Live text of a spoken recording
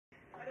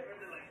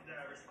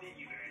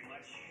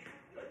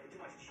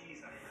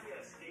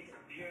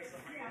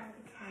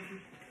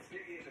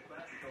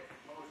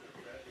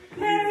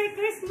Merry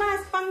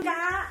Christmas,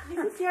 Pangga!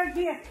 This is your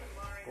gift.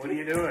 What are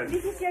you doing?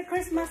 This is your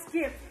Christmas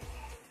gift.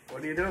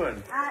 What are you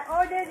doing? I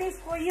ordered this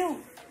for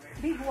you.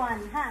 Big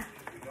one, huh?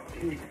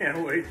 You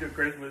can't wait till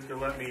Christmas to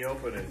let me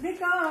open it.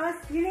 Because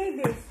you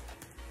need this.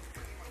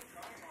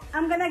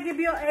 I'm gonna give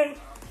you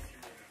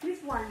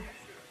this one.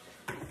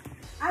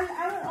 I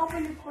will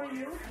open it for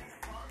you.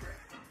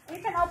 You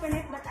can open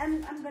it, but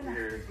I'm gonna.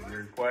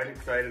 You're quite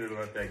excited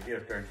about that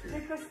gift, aren't you?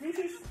 Because this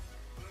is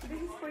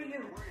for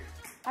you.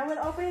 I will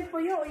open it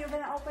for you, or you're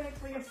gonna open it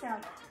for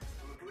yourself.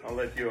 I'll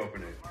let you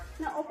open it.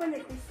 No, open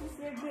it. This is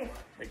your gift.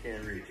 I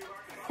can't reach.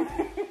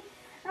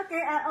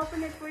 Okay, I'll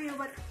open it for you.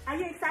 But are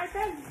you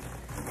excited?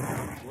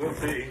 We'll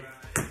see.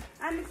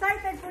 I'm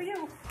excited for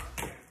you.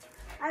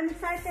 I'm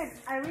excited.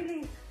 I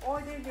really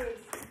ordered this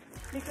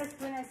because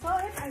when I saw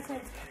it, I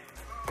said,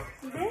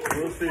 "This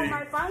We'll is see. for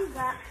my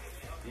Pangga."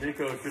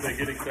 Nico, should I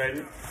get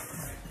excited?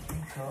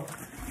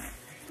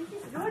 This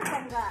is good,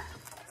 Pangga.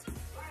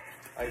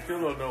 I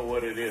still don't know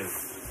what it is.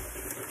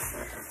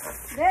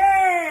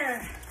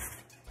 There.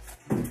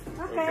 Okay.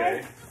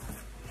 Okay.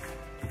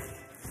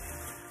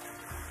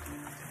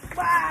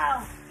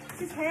 Wow.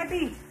 This is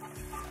heavy.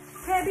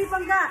 Heavy,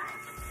 Pangga.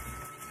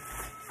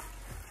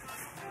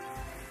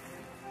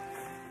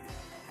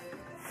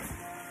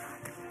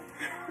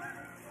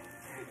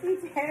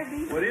 It's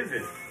heavy. What is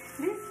it?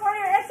 This is for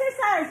your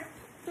exercise.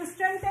 To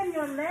strengthen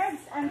your legs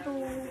and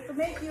to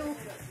make your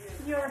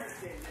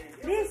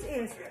this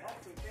is.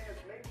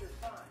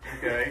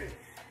 Okay.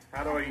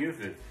 How do I use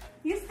it?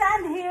 You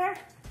stand here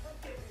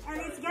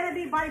and it's gonna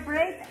be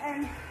vibrate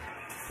and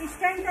it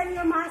strengthens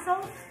your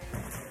muscles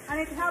and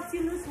it helps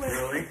you lose weight.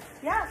 Really?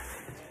 Yeah.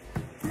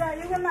 So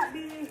you will not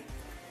be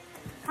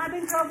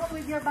having trouble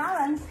with your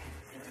balance.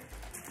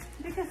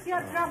 Because you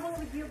have trouble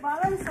with your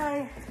balance,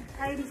 I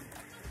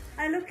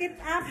look it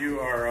up You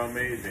are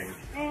amazing.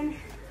 and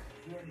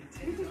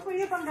this is for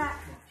you, Pangga.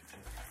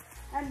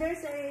 And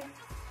there's a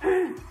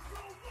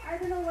I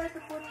don't know where to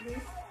put this.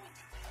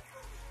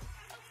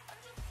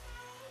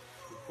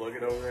 Plug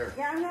it over there.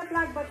 Yeah, I'm not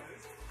plug, but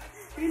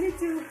you need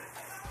to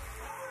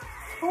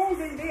hold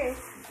in this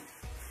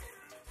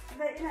so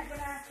that you're not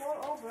gonna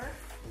fall over.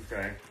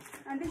 Okay.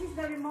 And this is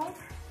the remote.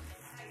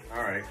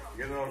 All right.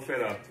 Get it all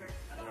set up.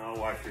 And I'll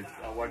watch it.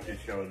 I'll watch this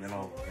show and then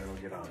I'll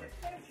get on it.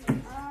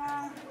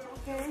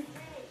 Okay.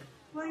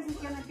 What is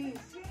it gonna be?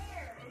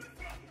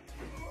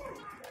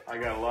 I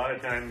got a lot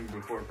of time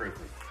before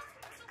Christmas.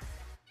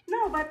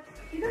 No, but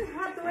you don't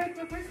have to wait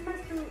for Christmas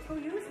to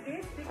use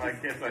this. I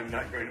Because, guess I'm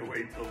not going to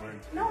wait till then.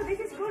 no, this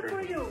is good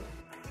for you.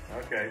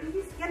 Okay.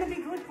 This is gonna be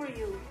good for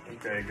you.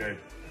 Okay, good.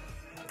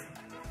 I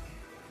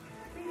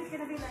think it's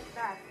gonna be like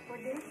that for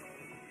this.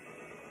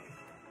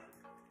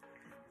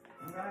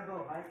 I'm gonna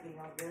go hiking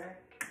out there.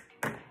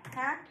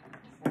 Huh?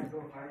 I'm gonna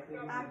go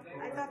hiking.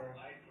 I thought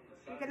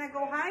you're gonna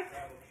go hike.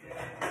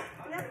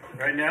 Yep.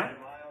 Right now?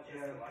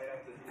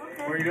 Yeah.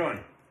 Okay. What are you doing?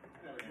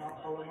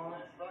 Mount Palomar.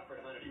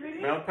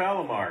 Really? Mount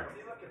Palomar.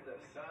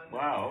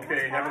 Wow,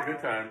 okay, have a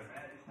good time.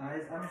 I'm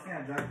just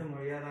gonna drive to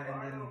Murrieta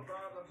and then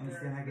I'm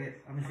just gonna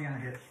hit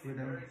with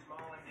them.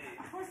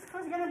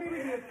 Who's gonna be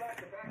with you?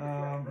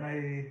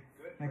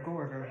 My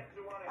coworker.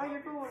 Oh, your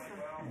coworker.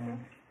 Okay.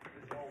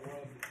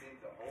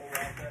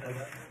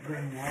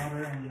 Bring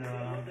water and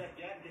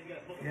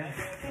yeah.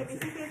 Okay,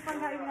 this is it,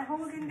 Pangga. You're gonna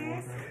hold in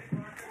this,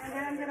 and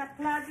then I'm gonna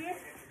plug it.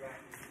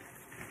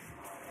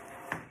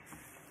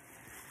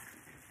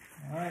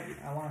 Alright,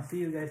 I wanna see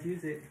you guys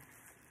use it.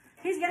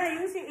 He's gonna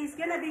use it. He's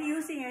gonna be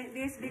using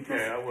this because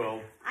Okay, I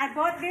will. I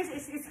bought this.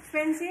 It's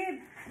expensive.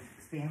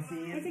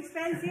 Expensive. It's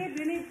expensive.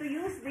 You need to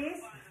use this.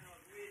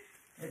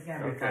 It's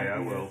gonna be Okay, fun I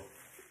to will. use.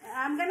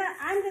 I'm gonna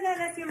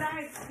let you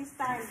ride this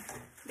time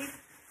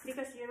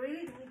because you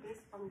really need this,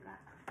 Pangga.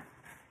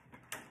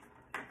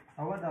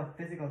 How about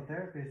the physical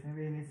therapist?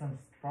 Maybe you need some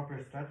proper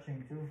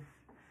stretching too.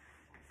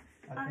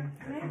 Maybe,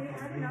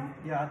 I don't know.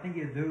 Yeah, I think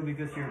you do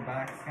because your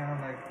back's kind of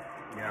like.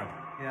 Yeah.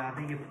 I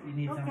think you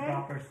need some Okay.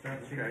 proper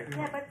stretching Okay. too.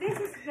 Yeah, but this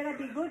is gonna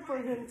be good for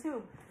him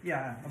too.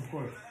 Yeah, of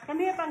course. Come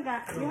here,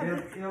 Pangga.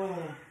 It'll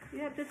You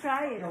have to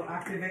try it.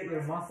 activate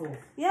your muscles.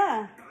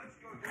 Yeah.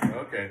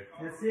 Okay.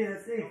 Let's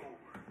see.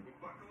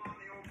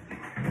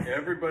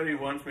 Everybody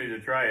wants me to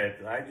try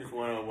it. I just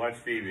want to watch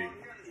TV.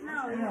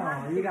 No, you No,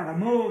 have you gotta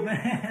move,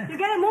 man. You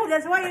gotta move.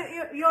 That's why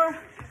you're.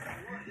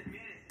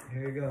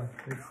 Here you go.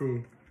 Let's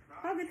see.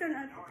 How do you turn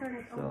it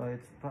So on?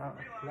 it's plug,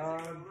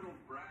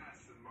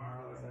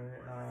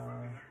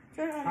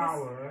 Turn on this.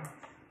 power,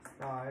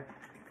 start.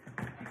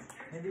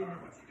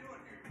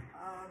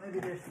 Maybe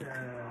there's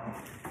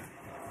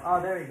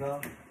oh, there we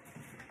go.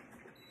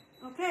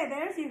 Okay,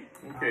 there's you.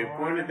 Okay,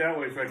 point it that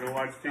way so I can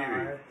watch TV.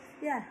 Start.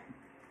 Yeah.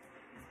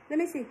 Let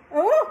me see.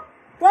 Oh,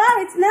 wow,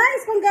 it's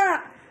nice,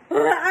 Pangga.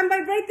 I'm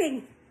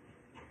vibrating.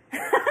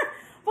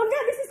 Pangga,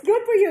 this is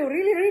good for you.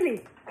 Really,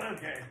 really.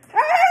 Okay.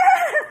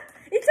 Ah!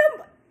 It's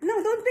so...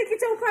 No, don't take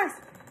it so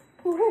fast.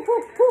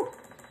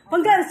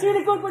 Pangga, it's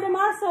really good for the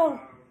muscle.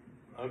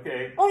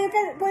 Okay. Oh, you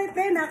can put it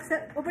there, Max,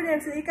 over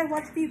there, so you can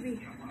watch TV.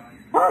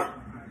 Oh,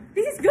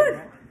 this is good.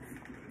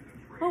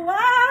 Oh,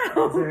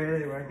 wow. Is it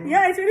really working?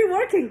 Yeah, it's really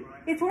working.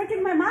 It's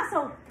working my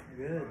muscle.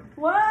 Good.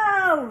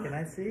 Wow. Can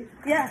I see?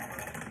 Yeah,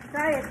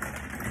 try it.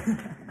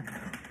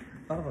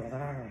 Oh,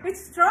 wow.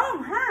 It's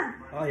strong, huh?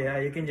 Oh, yeah,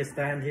 you can just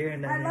stand here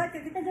and then... I like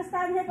it. You can just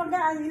stand here, Pangga,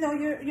 and you know,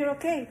 you're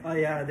okay. Oh,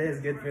 yeah, that is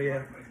good for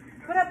you.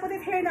 Put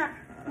it here now.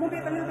 Move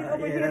it a little bit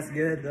over Yeah, here. that's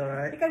good, You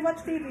alright. can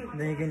watch TV.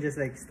 Then you can just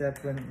like step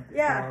on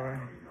Yeah.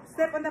 power.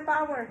 Step on the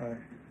power. Or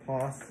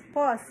pause.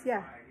 Pause,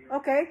 yeah.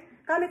 Okay.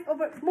 Come it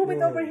over. Move it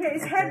Whoa, over here.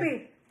 It's okay. heavy.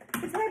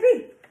 It's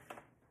heavy.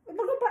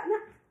 Bagaba na.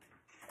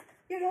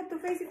 You have to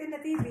face it in the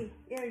TV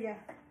area.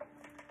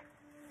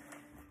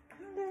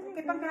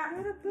 Okay, Pangga.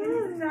 You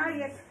need to try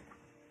it.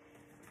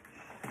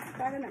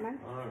 Paano naman?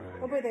 All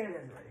right. Over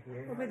there.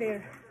 Over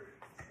there.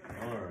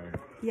 All right.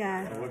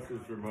 Yeah. So what's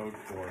this remote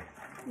for?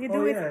 You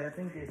Oh do it. yeah, I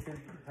think you should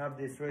have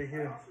this right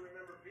here.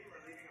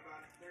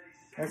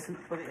 Let's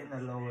put it in a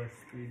lower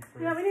speed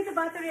first. Yeah, we need the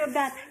battery of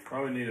that.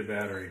 Probably need a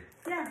battery.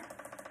 Yeah.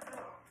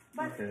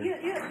 But Okay.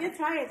 you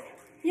try it.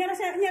 Nyara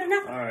sa nyara na.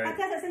 All right. At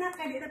sa sinak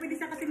kay tapi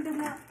bisa katindog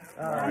na.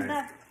 All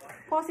right.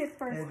 Pause it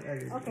first.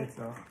 Okay. It's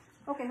off.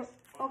 Okay.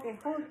 Okay.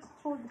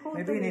 Hold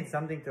Maybe to you me. need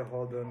something to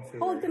hold on to.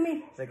 Hold to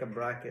me. Like a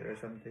bracket or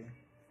something.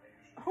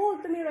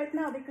 Hold to me right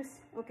now because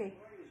okay.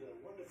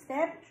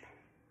 Step.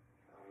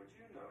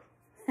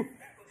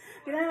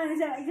 Kailangan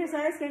siya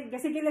exercise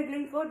kasi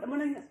ginaglingkod.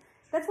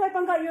 That's why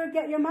Pangga,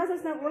 your muscles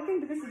not working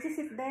because you just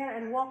sit there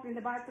and walk in the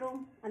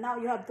bathroom and now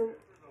you have to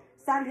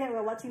stand here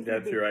while watching TV.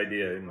 That's your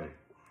idea, isn't it?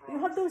 You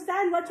have to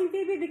stand watching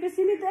TV because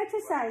you need to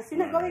exercise.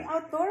 You're not going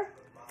outdoor.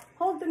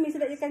 Hold to me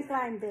so that you can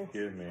climb there.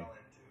 Excuse me.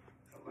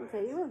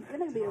 Okay, you're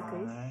gonna be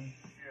okay.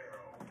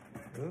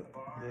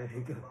 Oh, there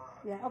you go.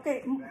 Yeah,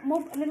 okay,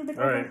 move a little bit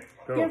All over. right,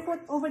 go. Your foot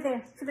over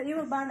there so that you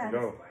will balance.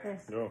 Go.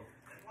 Yes. Go.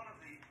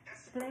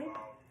 Play.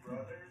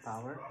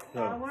 Power. Go.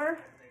 Power.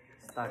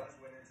 Start.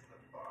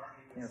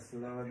 Yeah,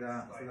 slow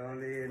down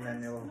slowly and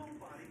then you'll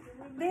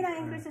Then I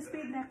increase the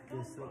speed na.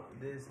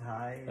 this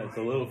high. That's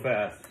a little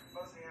fast.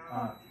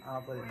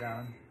 I'll put it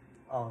down.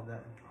 Oh,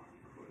 that.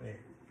 Wait.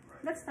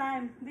 That's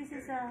time. This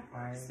is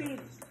High. speed.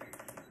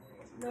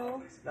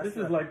 Low. This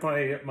is like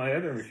my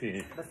other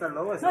machine. That's the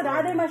lowest. No, the one.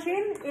 other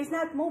machine is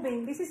not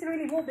moving. This is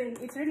really moving.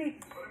 It's really.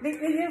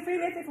 Did you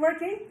feel it? It's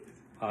working.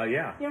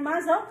 Yeah. Your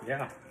muscle.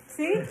 Yeah.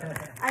 See?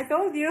 I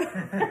told you.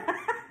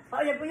 Oh,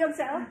 you put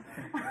yourself.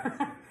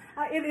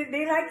 Do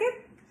you like it?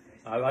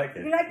 I like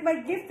You it. like my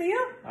gift to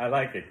you? I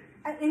like it.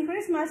 In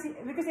Christmas,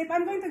 because if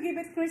I'm going to give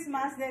it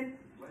Christmas, then,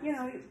 you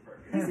know,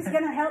 this is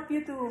going to help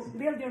you to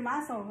build your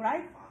muscle,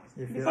 right?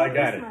 You feel Before I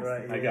got it. Christmas.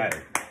 Right, I got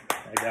it.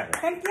 I got it.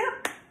 Thank you.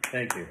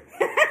 Thank you.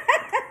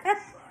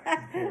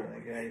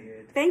 Okay,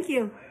 good. Thank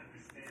you.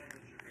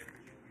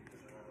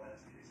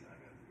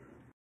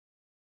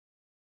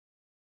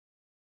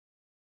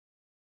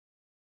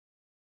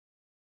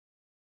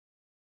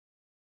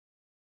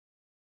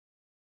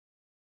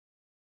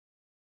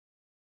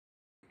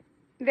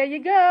 There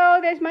you go.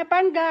 There's my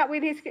Pangga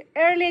with his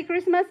early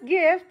Christmas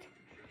gift.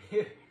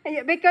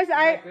 Because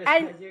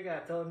You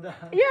got toned down.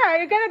 yeah,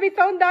 you're gonna be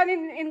toned down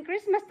in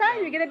Christmas time.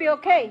 You're gonna be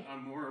okay.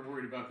 I'm more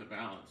worried about the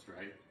balance,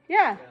 right?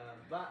 Yeah.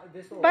 But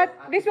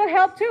this will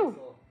help too.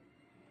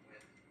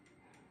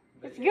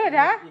 It's good,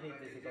 huh? You need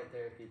physical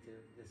therapy to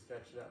just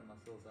stretch that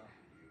muscles out.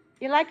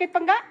 You like it,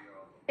 Pangga?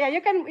 Yeah,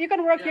 you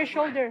can work your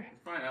shoulder.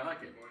 It's fine. I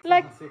like it.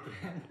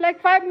 Like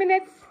 5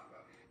 minutes.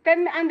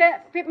 Then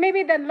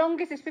maybe the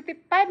longest is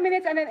 55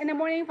 minutes, and then in the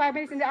morning 5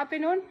 minutes in the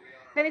afternoon.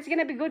 Then it's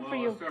gonna be good for Well,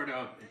 you. I'll start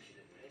out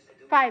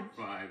 5.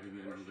 5 and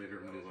then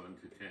later move on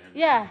to 10.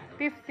 Yeah,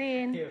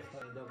 15. Your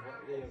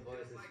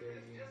voice is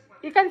very...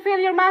 You can feel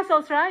your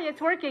muscles, right?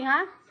 It's working,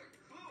 huh?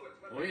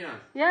 Oh yeah.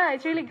 Yeah,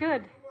 it's really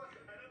good.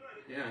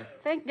 Yeah.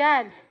 Thank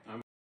God.